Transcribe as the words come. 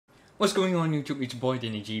What's going on YouTube? It's your boy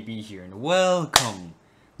Danny GB here and welcome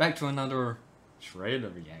back to another trailer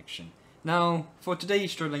reaction. Now, for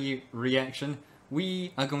today's trailer reaction,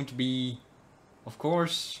 we are going to be, of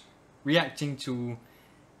course, reacting to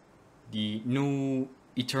the new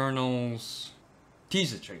Eternals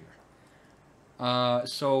teaser trailer.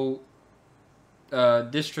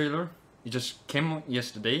 This trailer, it just came out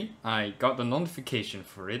yesterday. I got the notification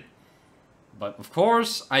for it. But of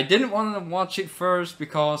course, I didn't want to watch it first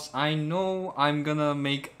because I know I'm gonna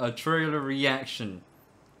make a trailer reaction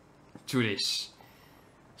to this.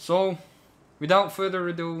 So, without further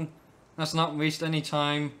ado, let's not waste any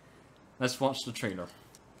time. Let's watch the trailer.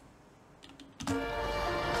 Okay,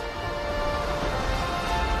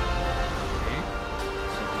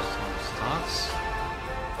 so this one starts.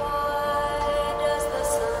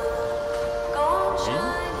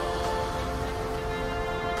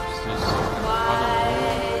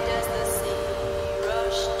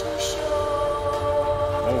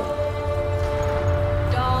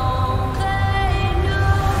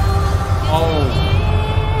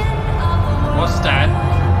 What's that?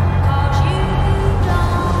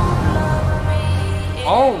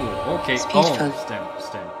 Oh, okay. Oh,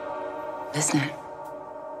 stem. Isn't it?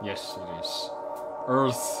 Yes, it is.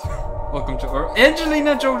 Earth. Welcome to Earth.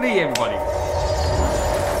 Angelina Jolie, everybody.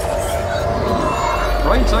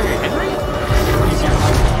 Right, so you're Henry?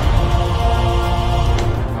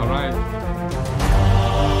 Alright.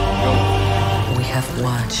 Go. We have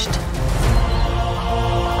watched.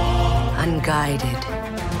 Unguided.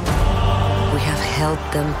 We have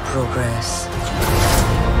helped them progress.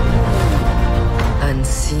 And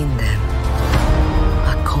seen them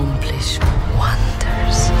accomplish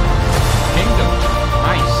wonders. Kingdom.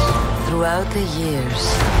 Nice. Throughout the years,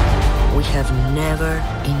 we have never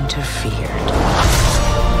interfered.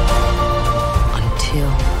 Until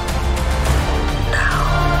now.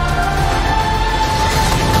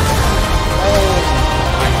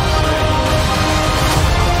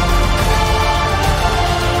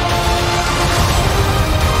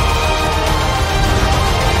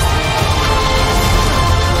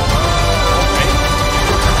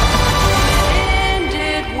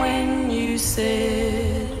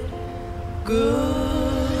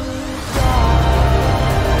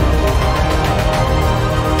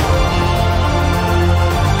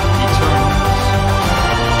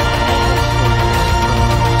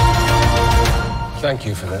 Thank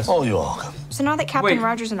you for this. Oh, you're welcome. So now that Captain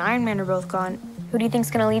Rogers and Iron Man are both gone, who do you think's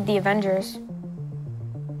gonna lead the Avengers?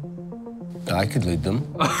 I could lead them.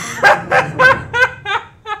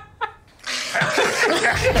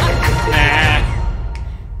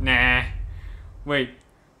 Nah. Wait.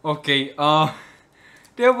 Okay,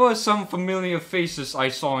 there were some familiar faces I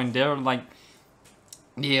saw in there, like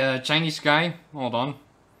the Chinese guy. Hold on.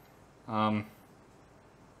 Hang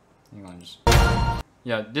on.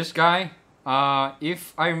 Yeah, this guy.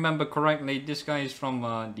 If I remember correctly, this guy is from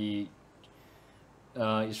the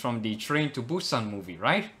Train to Busan movie,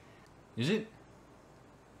 right? Is it?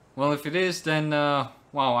 Well, if it is, then wow,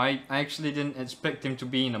 I actually didn't expect him to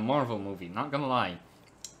be in a Marvel movie. Not gonna lie.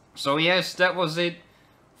 So yes, that was it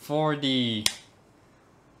for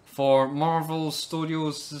Marvel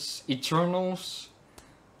Studios' Eternals.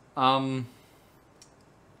 But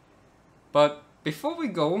before we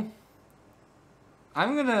go,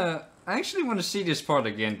 I actually want to see this part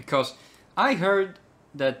again because I heard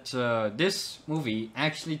that this movie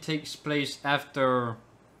actually takes place after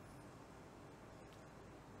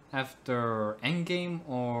Endgame,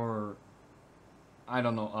 or I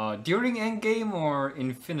don't know, during Endgame or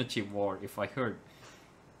Infinity War, if I heard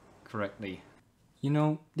correctly. You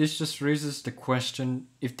know, this just raises the question,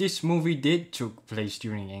 if this movie did took place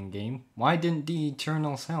during Endgame, why didn't the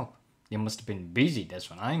Eternals help? They must have been busy, that's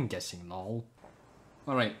what I'm guessing, lol.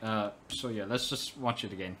 Alright, so yeah, let's just watch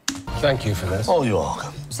it again. Thank you for this. Oh, you're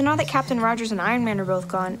welcome. So now that Captain Rogers and Iron Man are both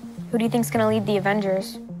gone, who do you think's gonna lead the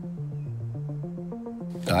Avengers?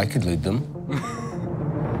 I could lead them.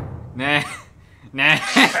 Nah.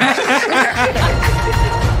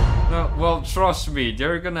 No, well, trust me,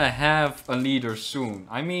 they're gonna have a leader soon.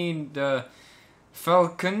 I mean, the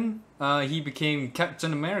Falcon, he became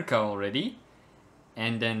Captain America already.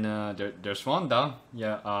 And then there's Wanda.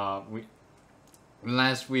 Yeah,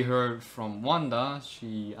 last we heard from Wanda,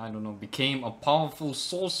 she, I don't know, became a powerful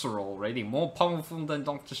sorcerer already. More powerful than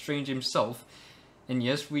Doctor Strange himself. And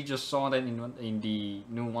yes, we just saw that in the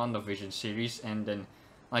new WandaVision series. And then,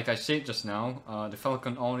 like I said just now, the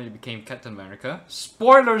Falcon already became Captain America.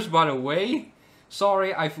 Spoilers, by the way!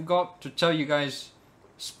 Sorry, I forgot to tell you guys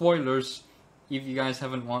spoilers if you guys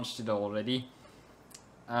haven't watched it already.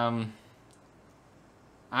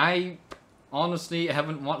 I honestly, I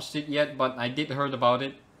haven't watched it yet, but I did heard about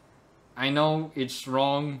it. I know it's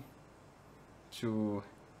wrong to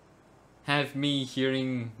have me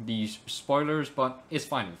hearing these spoilers, but it's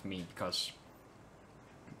fine with me because,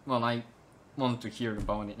 well, I want to hear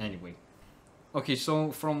about it anyway. Okay,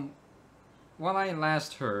 so from what I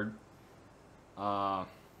last heard, the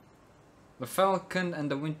Falcon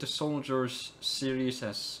and the Winter Soldiers series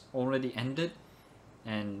has already ended,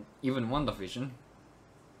 and even WandaVision.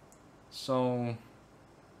 So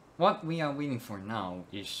what we are waiting for now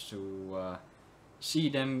is to see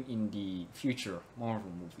them in the future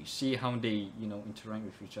Marvel movies. See how they, you know, interact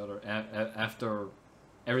with each other after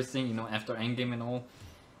everything, you know, after Endgame and all.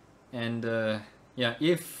 And yeah,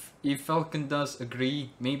 if Falcon does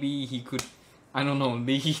agree, maybe he could, I don't know,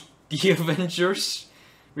 maybe the Avengers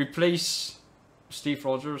replace Steve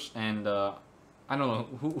Rogers, and I don't know,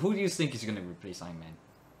 who do you think is gonna replace Iron Man?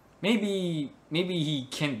 Maybe he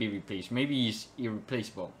can't be replaced. Maybe he's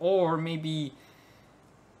irreplaceable, or maybe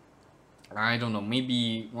I don't know.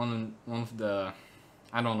 Maybe one of the,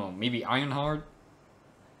 I don't know. Maybe Ironheart.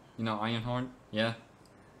 You know Ironheart, yeah.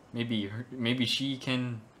 Maybe she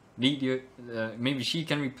can lead the. Maybe she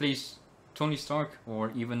can replace Tony Stark,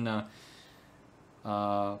 or even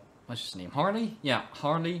what's his name? Harley. Yeah,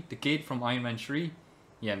 Harley, the kid from Iron Man 3.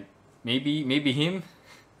 Yeah, maybe him.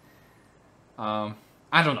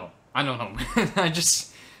 I don't know. I'm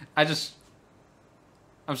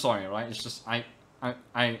sorry, right? It's just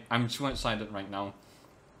I'm too excited right now.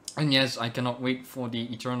 And yes, I cannot wait for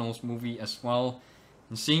the Eternals movie as well.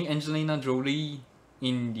 And seeing Angelina Jolie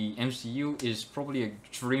in the MCU is probably a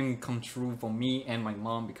dream come true for me and my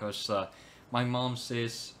mom, because my mom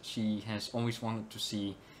says she has always wanted to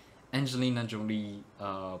see Angelina Jolie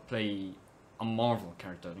play a Marvel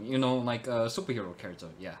character. You know, like a superhero character,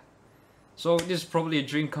 yeah. So this is probably a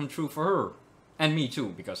dream come true for her. And me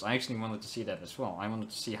too, because I actually wanted to see that as well. I wanted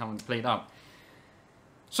to see how it played out.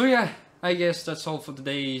 So yeah, I guess that's all for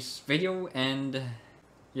today's video. And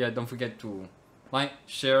yeah, don't forget to like,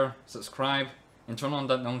 share, subscribe, and turn on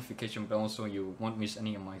that notification bell so you won't miss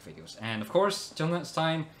any of my videos. And of course, till next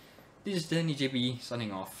time, this is Danny JB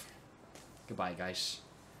signing off. Goodbye, guys.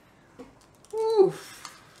 Woo!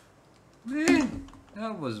 Man,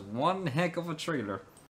 that was one heck of a trailer.